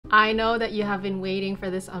I know that you have been waiting for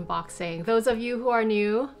this unboxing. Those of you who are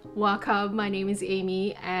new, welcome. My name is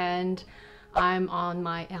Amy and I'm on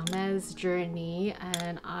my Hermes journey,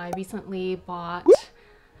 and I recently bought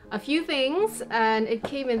a few things and it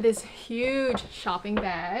came in this huge shopping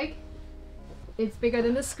bag. It's bigger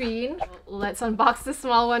than the screen. Let's unbox the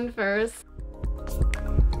small one first.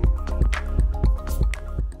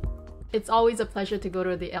 It's always a pleasure to go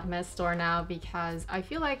to the Hermes store now because I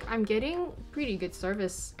feel like I'm getting pretty good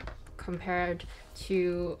service compared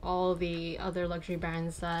to all the other luxury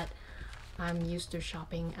brands that I'm used to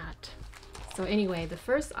shopping at. So anyway, the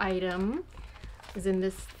first item is in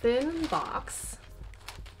this thin box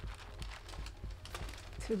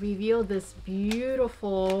to reveal this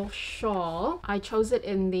beautiful shawl. I chose it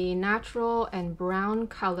in the natural and brown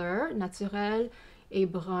color, naturel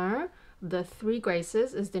et brun. The Three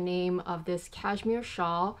Graces is the name of this cashmere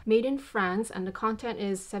shawl, made in France, and the content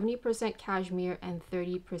is 70% cashmere and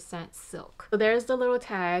 30% silk. So there's the little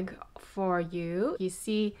tag for you. You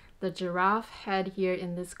see the giraffe head here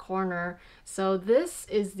in this corner. So this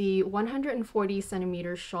is the 140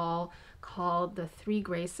 centimeter shawl called the Three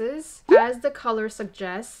Graces. As the color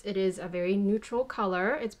suggests, it is a very neutral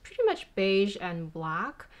color. It's pretty much beige and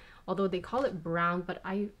black, although they call it brown, but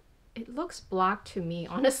it looks black to me,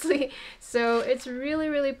 honestly. So it's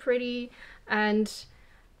really pretty, and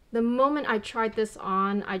the moment I tried this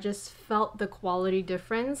on, I just felt the quality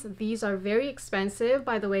difference. These are very expensive.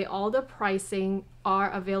 By the way, all the pricing are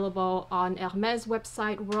available on Hermes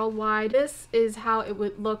website worldwide. This is how it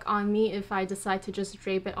would look on me if I decide to just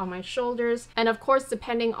drape it on my shoulders. And of course,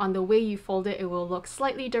 depending on the way you fold it, it will look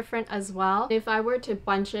slightly different as well. If I were to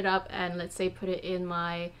bunch it up and let's say put it in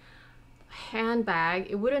my handbag,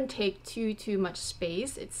 it wouldn't take too much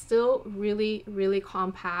space. It's still really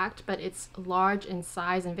compact, but it's large in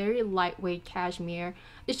size and very lightweight cashmere.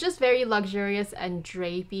 It's just very luxurious and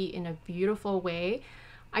drapey in a beautiful way.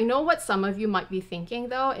 I know what some of you might be thinking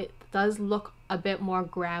though. It does look a bit more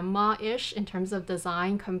grandma-ish in terms of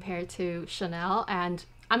design compared to Chanel, and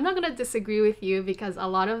I'm not gonna disagree with you because a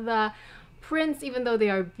lot of the prints, even though they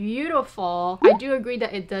are beautiful, I do agree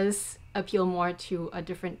that it does appeal more to a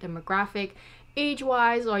different demographic,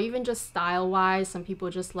 age-wise or even just style-wise. Some people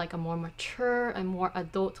just like a more mature and more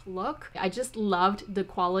adult look. I just loved the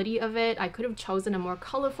quality of it. I could have chosen a more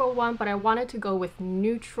colorful one, but I wanted to go with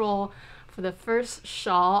neutral for the first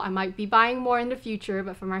shawl. I might be buying more in the future,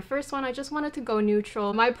 but for my first one, I just wanted to go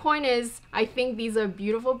neutral. My point is, I think these are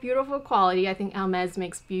beautiful quality. I think Hermes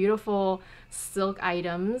makes beautiful silk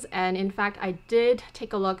items, and in fact, I did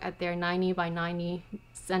take a look at their 90 by 90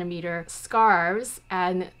 centimeter scarves,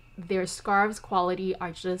 and their scarves quality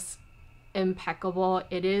are just impeccable.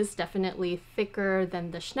 It is definitely thicker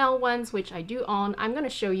than the Chanel ones, which I do own. I'm going to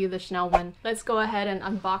show you the Chanel one. Let's go ahead and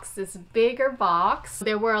unbox this bigger box.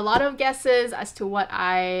 There were a lot of guesses as to what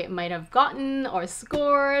I might have gotten or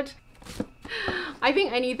scored. I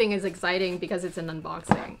think anything is exciting because it's an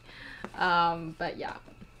unboxing. But yeah,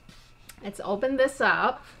 let's open this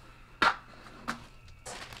up.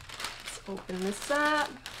 Open this up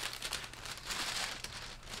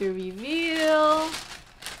to reveal.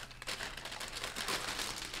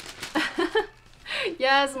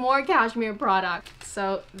 Yes, more cashmere product.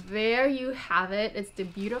 So there you have it. It's the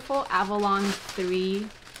beautiful Avalon 3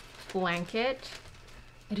 blanket.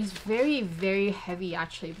 It is very heavy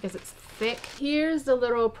actually because it's thick. Here's the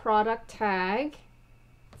little product tag.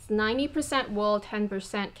 It's 90% wool,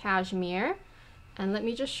 10% cashmere. And let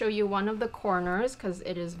me just show you one of the corners because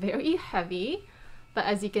it is very heavy. But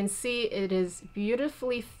as you can see, it is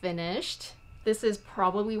beautifully finished. This is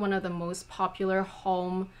probably one of the most popular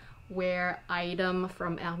home wear item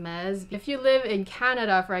from Hermes. If you live in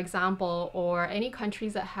Canada, for example, or any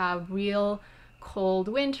countries that have real cold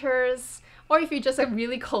winters, or if you're just a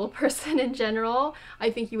really cold person in general, I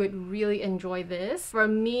think you would really enjoy this. For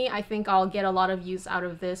me, I think I'll get a lot of use out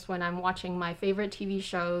of this when I'm watching my favorite TV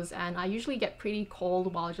shows, and I usually get pretty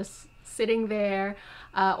cold while just sitting there,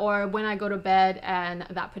 or when I go to bed and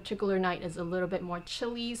that particular night is a little bit more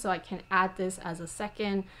chilly, so I can add this as a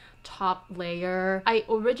second top layer. I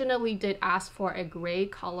originally did ask for a gray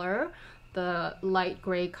color, the light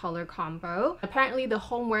gray color combo. Apparently the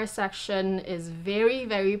homeware section is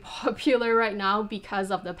very popular right now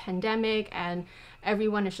because of the pandemic, and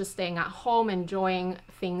everyone is just staying at home, enjoying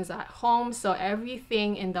things at home. So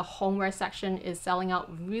everything in the homeware section is selling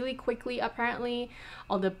out really quickly apparently.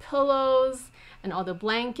 All the pillows and all the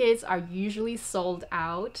blankets are usually sold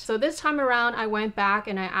out. So this time around I went back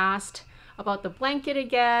and I asked about the blanket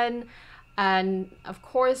again, and of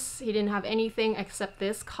course he didn't have anything except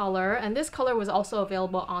this color, and this color was also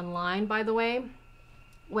available online, by the way,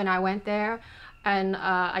 when I went there. and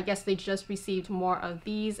I guess they just received more of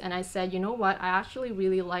these, and I said, you know what, I actually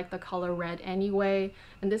really like the color red anyway,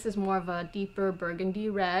 and this is more of a deeper burgundy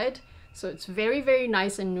red, so it's very, very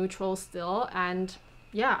nice and neutral still. And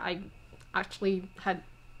yeah, I actually had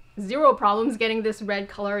zero problems getting this red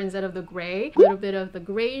color instead of the gray. A little bit of the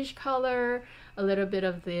grayish color, a little bit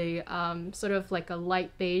of the sort of like a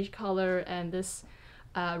light beige color, and this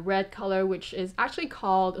red color, which is actually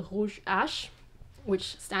called Rouge Ash,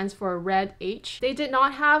 which stands for red H. They did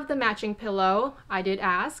not have the matching pillow. I did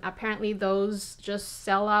ask. Apparently those just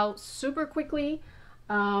sell out super quickly.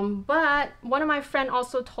 But one of my friends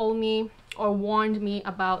also told me or warned me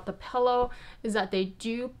about the pillow is that they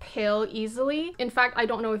do pill easily. In fact, I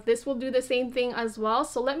don't know if this will do the same thing as well.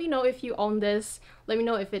 So let me know if you own this. Let me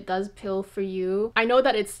know if it does pill for you. I know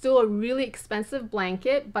that it's still a really expensive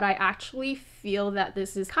blanket, but I actually feel that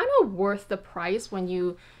this is kind of worth the price when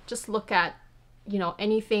you just look at, you know,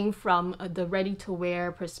 anything from the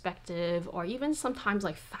ready-to-wear perspective, or even sometimes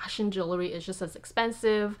like fashion jewelry is just as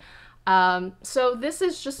expensive. So this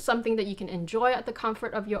is just something that you can enjoy at the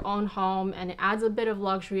comfort of your own home, and it adds a bit of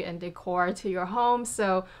luxury and decor to your home,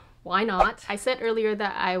 so why not? I said earlier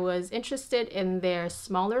that I was interested in their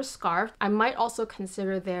smaller scarf. I might also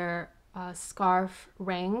consider their scarf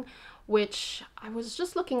ring, which I was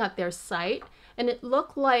just looking at their site and it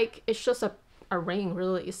looked like it's just a ring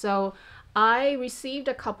really. So I received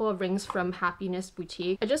a couple of rings from Happiness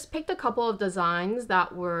Boutique. I just picked a couple of designs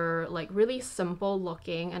that were like really simple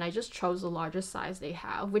looking, and I just chose the largest size they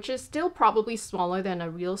have, which is still probably smaller than a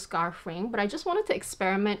real scarf ring, but I just wanted to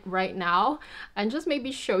experiment right now and just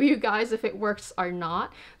maybe show you guys if it works or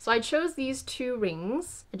not. So I chose these two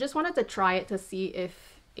rings. I just wanted to try it to see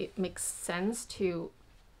if it makes sense to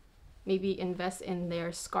maybe invest in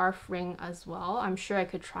their scarf ring as well. I'm sure I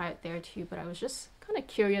could try it there too, but I was just kind of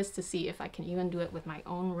curious to see if I can even do it with my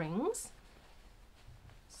own rings.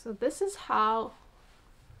 So this is how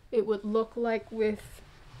it would look like with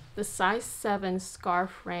the size 7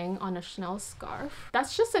 scarf ring on a Chanel scarf.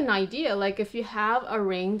 That's just an idea. Like if you have a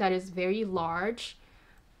ring that is very large,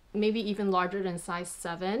 maybe even larger than size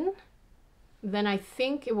 7, then I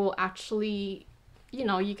think it will actually, you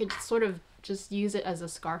know, you could sort of just use it as a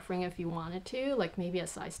scarf ring if you wanted to, like maybe a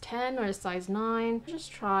size 10 or a size 9.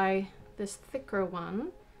 Just try this thicker one.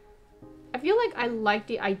 I feel like I like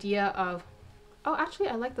the idea of, oh, actually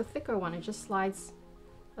I like the thicker one. It just slides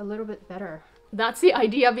a little bit better. That's the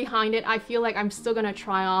idea behind it. I feel like I'm still gonna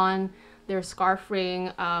try on their scarf ring.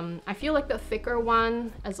 I feel like the thicker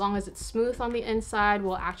one, as long as it's smooth on the inside,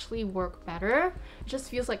 will actually work better. It just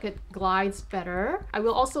feels like it glides better. I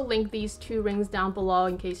will also link these two rings down below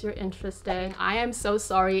in case you're interested. I am so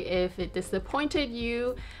sorry if it disappointed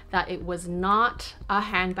you that it was not a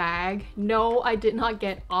handbag. No, I did not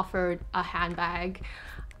get offered a handbag.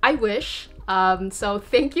 I wish. So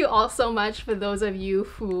thank you all so much for those of you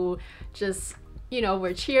who just, you know,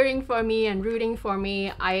 were cheering for me and rooting for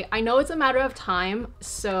me. I know it's a matter of time,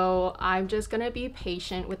 so I'm just gonna be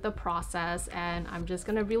patient with the process, and I'm just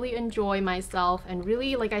gonna really enjoy myself and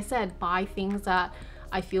really, like I said, buy things that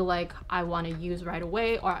I feel like I want to use right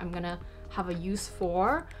away or I'm gonna have a use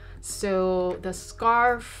for. So the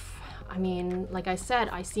scarf, I mean, like I said,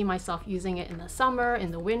 I see myself using it in the summer,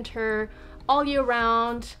 in the winter, all year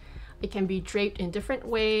round. It can be draped in different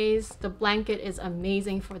ways. The blanket is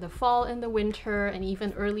amazing for the fall and the winter and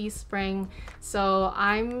even early spring. So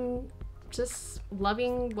I'm just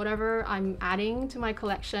loving whatever I'm adding to my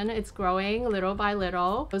collection. It's growing little by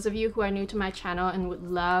little. Those of you who are new to my channel and would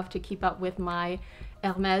love to keep up with my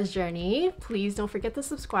Hermes journey, please don't forget to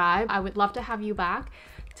subscribe. I would love to have you back.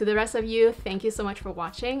 To the rest of you, thank you so much for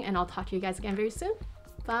watching, and I'll talk to you guys again very soon.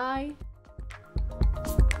 Bye!